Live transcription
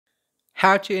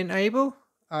How to enable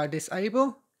or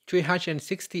disable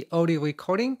 360 audio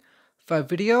recording for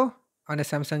video on the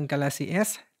Samsung Galaxy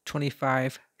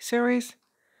S25 series.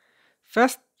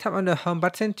 First, tap on the home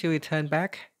button to return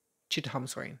back to the home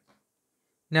screen.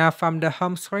 Now from the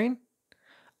home screen,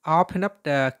 open up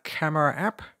the camera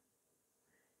app.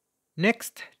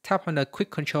 Next, tap on the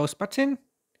quick controls button.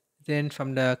 Then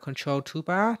from the control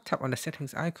toolbar, tap on the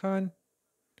settings icon.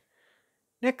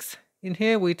 Next, in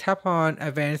here we tap on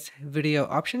advanced video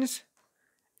options.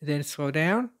 Then scroll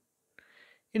down.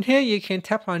 In here you can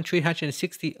tap on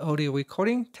 360 audio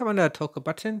recording. Tap on the toggle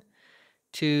button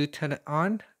to turn it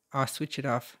on or switch it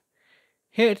off.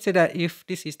 Here it says that if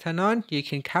this is turned on, you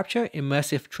can capture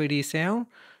immersive 3D sound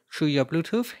through your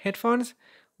Bluetooth headphones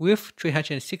with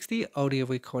 360 audio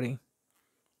recording.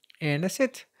 And that's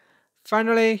it.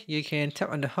 Finally, you can tap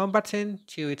on the home button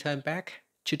to return back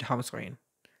to the home screen.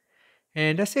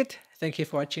 And that's it. Thank you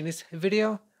for watching this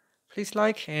video. Please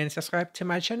like and subscribe to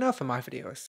my channel for more videos.